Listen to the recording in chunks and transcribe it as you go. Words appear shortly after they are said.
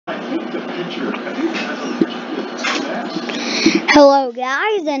Hello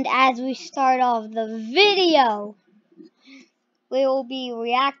guys, and as we start off the video, we will be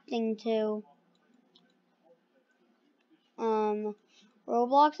reacting to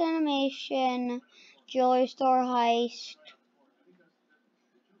Roblox animation, jewelry store heist,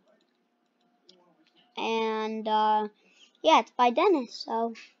 and yeah, it's by Dennis,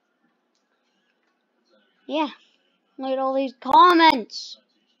 so yeah, look at all these comments.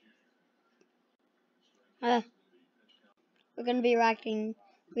 We're gonna be reacting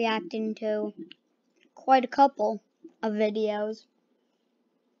to quite a couple of videos.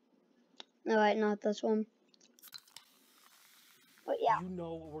 Alright, not this one. But yeah. You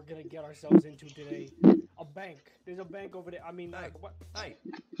know what we're gonna get ourselves into today. A bank. There's a bank over there. I mean, Hey, what? hey,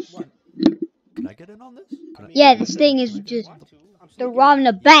 What? can I get in on this? Yeah, this thing is just they're robbing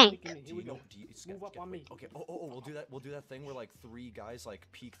a bank. Here we go. Move up on me. Okay. Oh, we'll do that. We'll do that thing where like three guys like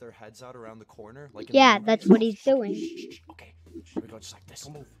peek their heads out around the corner, like. In Yeah, the that's movies. what he's doing. Okay. Here we go, just like this.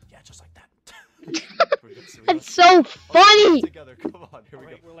 Don't move. Yeah, just like that. That's so funny. Together. Come on. Here we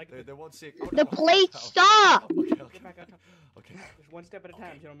go. We're like They won't see it. Oh, The no. plate Oh, stop. Okay. Get back up. Okay. Just one step at a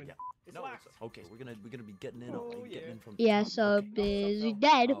time, gentlemen. Yeah. It's No, locked. okay. We're gonna be getting in. Oh, getting yeah. in from. Yeah, the top. sub Okay. is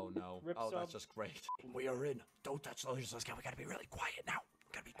dead. Oh no. Rip Oh, sub. that's just great. We are in. Don't touch those. We gotta be really quiet now.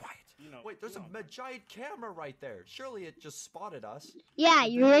 We gotta be quiet. Wait, there's a giant camera right there. Surely it just spotted us. Yeah,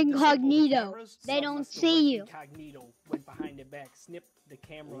 Did you're they disable the incognito. cameras? They Sub don't must have see went you. Incognito, went behind their back, snipped the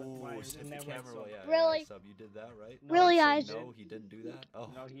camera wires, Snip and the that went camera. sub. Yeah, Really? Yeah, sub, you did that, right? No, Really, Say guys? No, he didn't do that. Oh.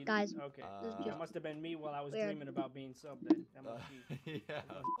 No, he Guys, Okay. this That must have been me while I was Weird. dreaming about being subbed. Then that must be. Yeah.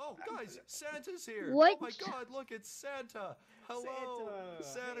 Oh, guys, Santa's here. What? Oh my God, look, it's Santa. Hello,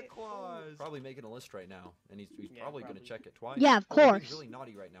 Santa Claus. Probably making a list right now, and he's Yeah, probably probably. gonna check it twice. Yeah, of Oh, we're being course. really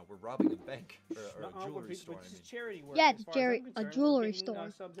naughty right now. We're robbing a bank or Nuh-uh, a jewelry store. But this is charity work. Yeah, as it's far as I'm a concerned. jewelry We're getting,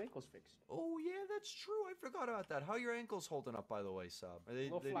 store. Sub's ankles fixed. Oh yeah, that's true. I forgot about that. How are your ankles holding up, by the way, Sub? Are they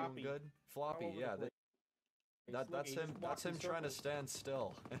doing floppy. good? Floppy, All over yeah. the place. That's Look, he him. just That's walked in him trying to circles. stand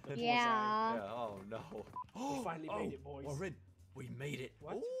still. Yeah. Yeah. Oh no. We finally made it, boys. We're in. We made it.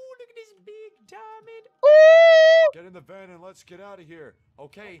 What? Oh, look at this big diamond. Ooh! Get in the van and let's get out of here.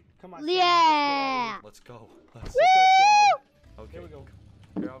 Okay. Come on. Sam, Yeah. Let's go. Let's go, Stanton. Okay. Here we go.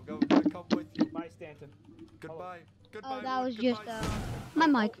 Here, I'm gonna come with you. Bye, Stanton. Goodbye. Goodbye. Oh, that Lord. was just Goodbye. my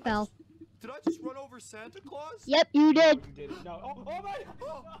mic Oh, fell. Did I just run over Santa Claus? Yep, you did. No, you didn't. No. Oh my.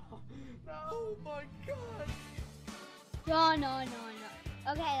 Oh. No. Oh my God.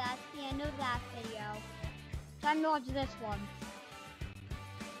 No. Okay, that's the end of that video. Time to watch this one.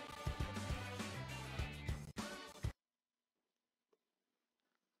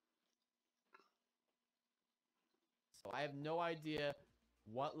 So I have no idea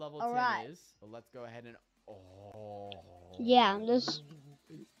what level Alright. 10 is. So let's go ahead and Yeah, this.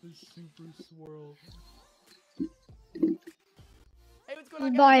 It's the super swirl. Hey, what's By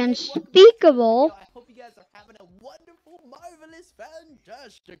going on, guys? Hey, welcome back to Unspeakable. the video. I hope you guys are having a wonderful, marvelous,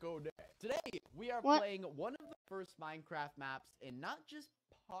 fantastical day. Today, we are What? playing one of the first Minecraft maps in not just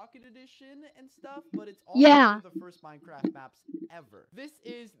Pocket Edition and stuff, but it's also Yeah. one of the first Minecraft maps ever. This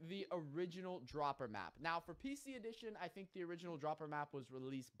is the original Dropper map. Now, for PC Edition, I think the original Dropper map was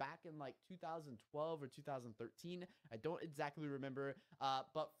released back in like 2012 or 2013. I don't exactly remember,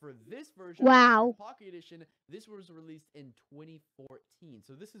 but for this version, Wow. Pocket Edition, this was released in 2014.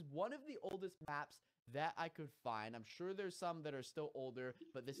 So this is one of the oldest maps that I could find. I'm sure there's some that are still older,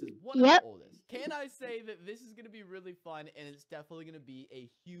 but this is one of Yep. the oldest. Can I say that this is going to be really fun, and it's definitely going to be a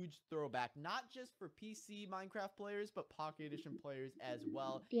huge throwback, not just for PC Minecraft players, but Pocket Edition players as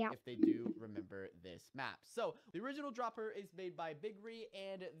well, Yeah. if they do remember this map. So, the original Dropper is made by Bigree,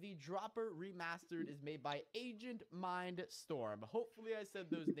 and the Dropper Remastered is made by Agent Mindstorm. Hopefully I said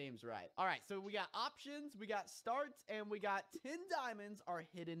those names right. Alright, so we got options, we got starts, and we got 10 diamonds are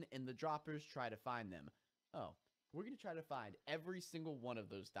hidden in the droppers. Try to find them. Oh, we're going to try to find every single one of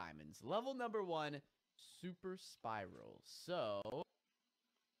those diamonds. Level number 1, Super Spiral. So...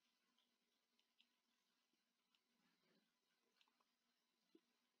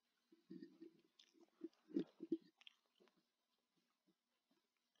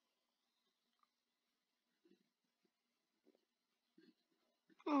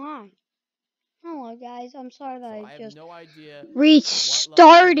 Hello, guys. I'm sorry that So I I just have no idea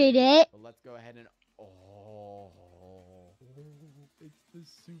restarted it. So let's go ahead and it's the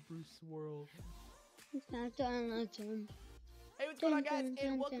super swirl. Hey, what's going on, guys?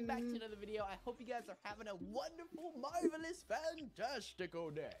 And welcome back to another video. I hope you guys are having a wonderful, marvelous, fantastical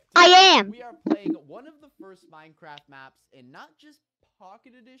day. I am. We are playing one of the first Minecraft maps in not just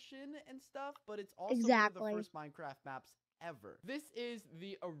Pocket Edition and stuff, but it's also one Exactly. of the first Minecraft maps ever. This is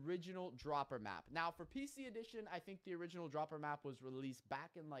the original dropper map. Now, for PC edition, I think the original dropper map was released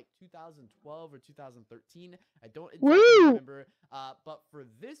back in like 2012 or 2013. I don't exactly remember. But for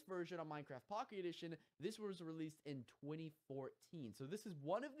this version on Minecraft Pocket Edition, this was released in 2014. So this is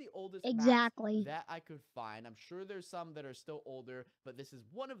one of the oldest maps that I could find. I'm sure there's some that are still older, but this is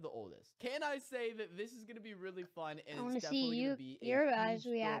one of the oldest. Can I say that this is going to be really fun, and I want it's to definitely see going to be your a guys'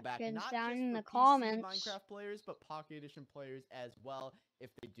 huge throwback, reactions not down just in for the PC comments. Minecraft players, but Pocket Edition players as well, if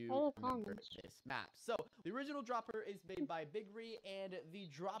they do remember this map. So the original dropper is made by Bigry, and the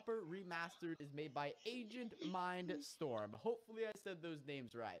dropper remastered is made by Agent Mind Storm. Hopefully I said those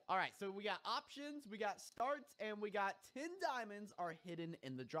names right. All right, so we got options, we got starts, and we got 10 diamonds are hidden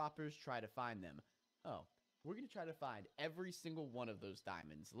in the droppers. Try to find them. Oh, we're gonna try to find every single one of those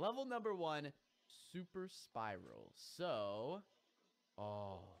diamonds. Level number 1, Super Spiral. So,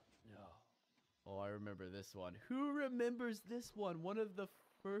 oh no. Oh, I remember this one. Who remembers this one? One of the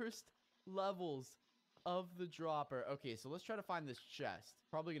first levels of the dropper. Okay, so let's try to find this chest.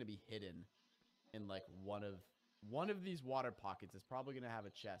 Probably gonna be hidden in like one of these water pockets. Is probably gonna have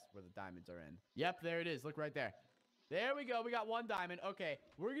a chest where the diamonds are in. Yep, there it is. Look right there. There we go. We got 1 diamond. Okay,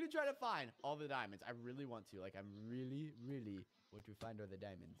 we're gonna try to find all the diamonds. I really want to. Like, I'm really want to find all the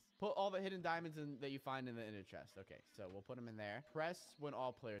diamonds. Put all the hidden diamonds that you find in the inner chest. Okay, so we'll put them in there. Press when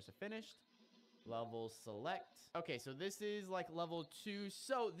all players are finished. Level select. Okay, so this is like level 2.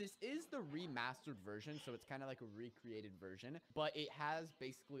 So this is the remastered version, so it's kind of like a recreated version, but it has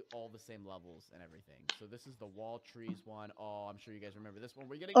basically all the same levels and everything. So this is the wall trees one. Oh, I'm sure you guys remember this one.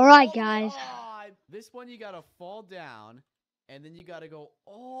 We're gonna all right, guys. This one you gotta fall down, and then you gotta go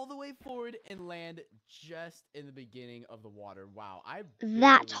all the way forward and land just in the beginning of the water. Wow,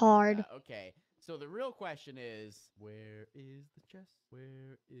 that's hard. That. Okay. So the real question is, where is the chest?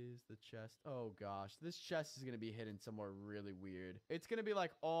 Where is the chest? Oh gosh, this chest is gonna be hidden somewhere really weird. It's gonna be like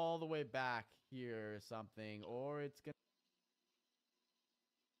all the way back here or something, or it's gonna...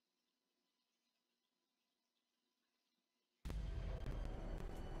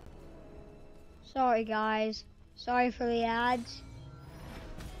 Sorry, guys. Sorry for the ads.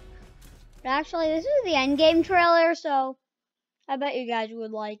 But actually, this is the endgame trailer, so I bet you guys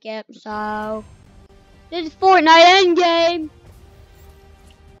would like it. So, this is Fortnite Endgame.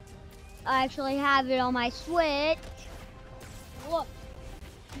 I actually have it on my Switch. Look.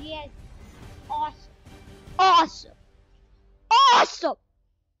 Yes. Awesome. Awesome. Awesome.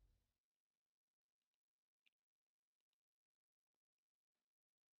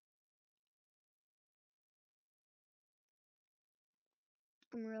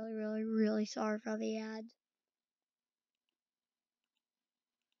 I'm really sorry for the ads.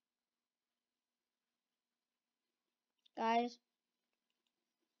 Guys,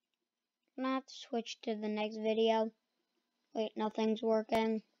 I'm gonna have to switch to the next video. Wait, nothing's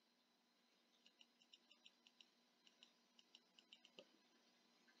working.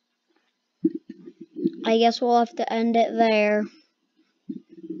 I guess we'll have to end it there.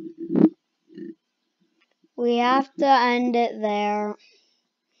 We have to end it there.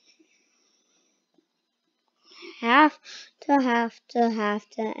 Have to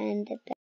end it there.